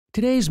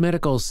Today's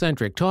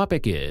medical-centric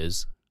topic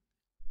is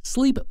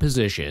sleep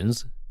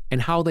positions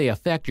and how they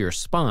affect your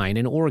spine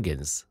and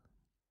organs.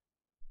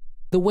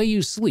 The way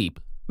you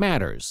sleep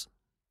matters.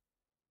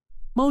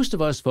 Most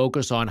of us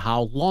focus on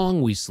how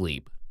long we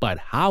sleep, but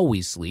how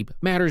we sleep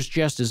matters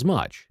just as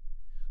much.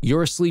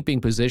 Your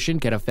sleeping position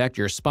can affect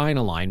your spine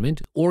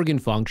alignment, organ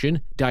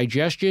function,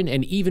 digestion,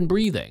 and even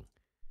breathing.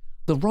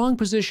 The wrong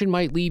position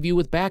might leave you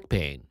with back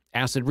pain,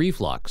 acid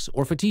reflux,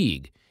 or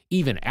fatigue,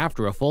 even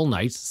after a full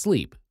night's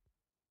sleep.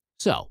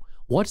 So,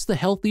 what's the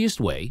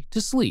healthiest way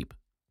to sleep?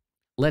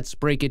 Let's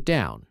break it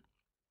down.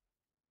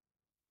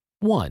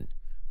 1.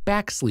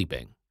 Back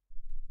sleeping.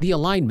 The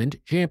alignment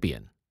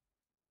champion.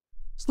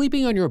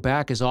 Sleeping on your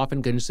back is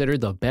often considered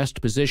the best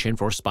position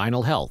for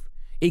spinal health.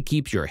 It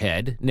keeps your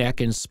head,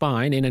 neck, and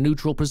spine in a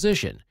neutral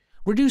position,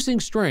 reducing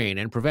strain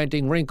and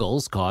preventing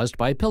wrinkles caused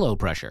by pillow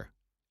pressure.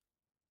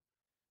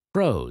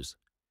 Pros: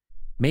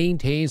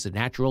 maintains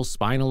natural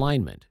spine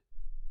alignment,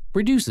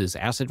 reduces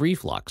acid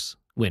reflux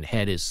when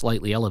head is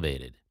slightly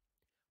elevated,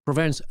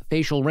 prevents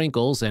facial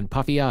wrinkles and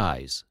puffy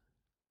eyes.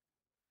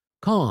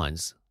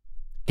 Cons: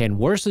 can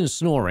worsen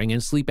snoring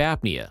and sleep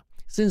apnea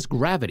since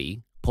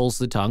gravity pulls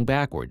the tongue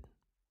backward.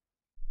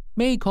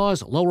 May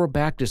cause lower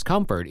back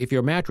discomfort if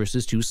your mattress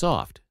is too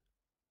soft.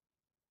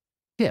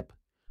 Tip: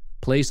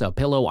 place a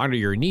pillow under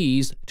your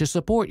knees to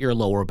support your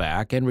lower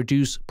back and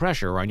reduce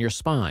pressure on your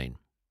spine.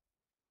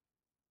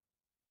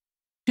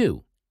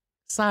 2.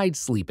 Side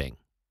sleeping.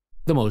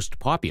 The most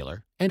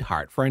popular and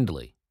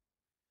heart-friendly.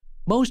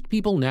 Most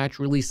people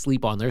naturally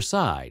sleep on their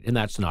side, and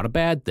that's not a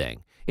bad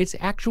thing. It's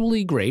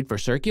actually great for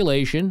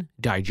circulation,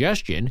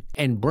 digestion,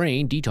 and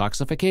brain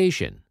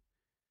detoxification.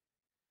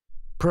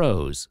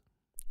 Pros: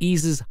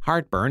 eases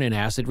heartburn and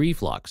acid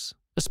reflux,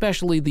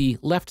 especially the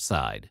left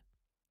side.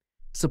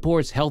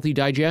 Supports healthy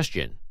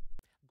digestion.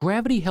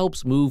 Gravity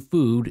helps move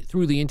food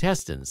through the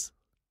intestines.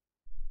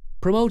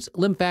 Promotes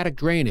lymphatic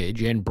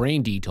drainage and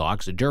brain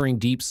detox during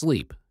deep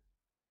sleep.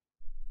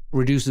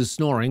 Reduces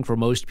snoring for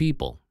most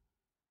people.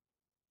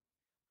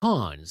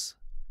 Cons: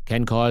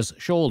 can cause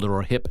shoulder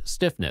or hip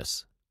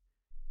stiffness.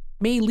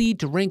 May lead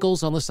to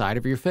wrinkles on the side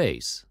of your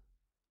face.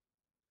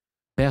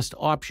 Best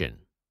option: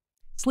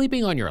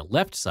 sleeping on your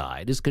left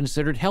side is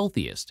considered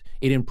healthiest.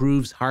 It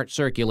improves heart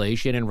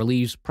circulation and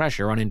relieves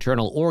pressure on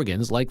internal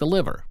organs like the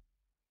liver.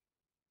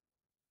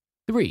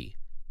 3.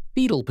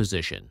 Fetal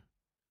position.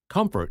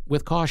 Comfort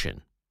with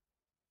caution.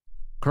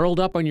 Curled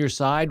up on your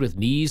side with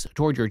knees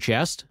toward your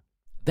chest?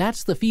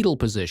 That's the fetal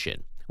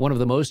position, one of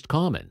the most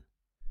common.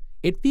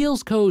 It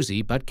feels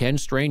cozy but can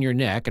strain your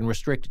neck and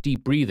restrict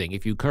deep breathing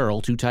if you curl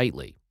too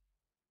tightly.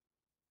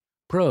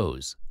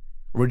 Pros: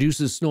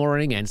 reduces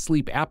snoring and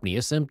sleep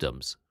apnea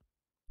symptoms.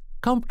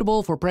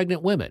 Comfortable for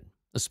pregnant women,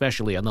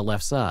 especially on the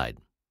left side.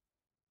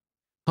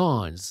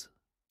 Cons: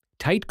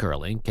 tight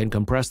curling can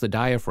compress the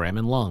diaphragm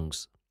and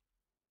lungs.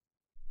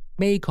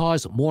 May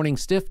cause morning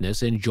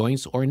stiffness in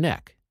joints or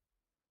neck.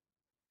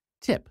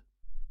 Tip: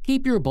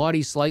 keep your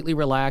body slightly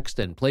relaxed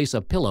and place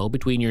a pillow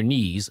between your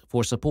knees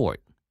for support.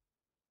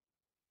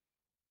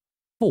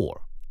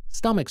 4.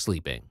 Stomach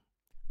sleeping.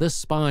 The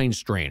spine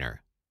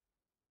strainer.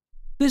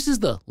 This is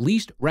the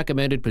least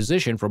recommended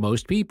position for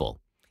most people.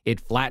 It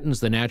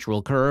flattens the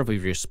natural curve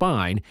of your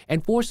spine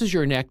and forces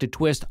your neck to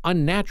twist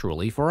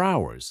unnaturally for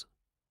hours.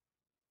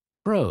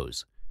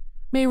 Pros: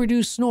 may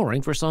reduce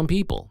snoring for some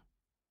people.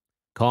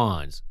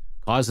 Cons: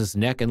 causes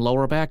neck and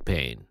lower back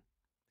pain.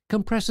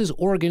 Compresses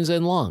organs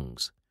and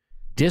lungs.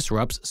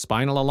 Disrupts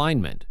spinal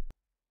alignment.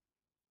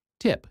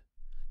 Tip: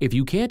 if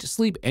you can't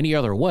sleep any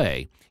other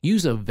way,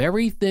 use a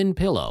very thin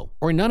pillow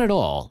or none at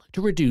all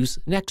to reduce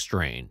neck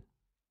strain.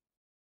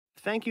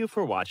 Thank you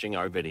for watching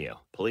our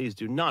video. Please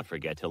do not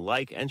forget to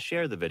like and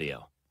share the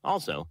video.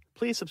 Also,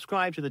 please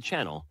subscribe to the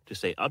channel to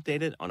stay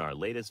updated on our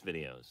latest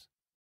videos.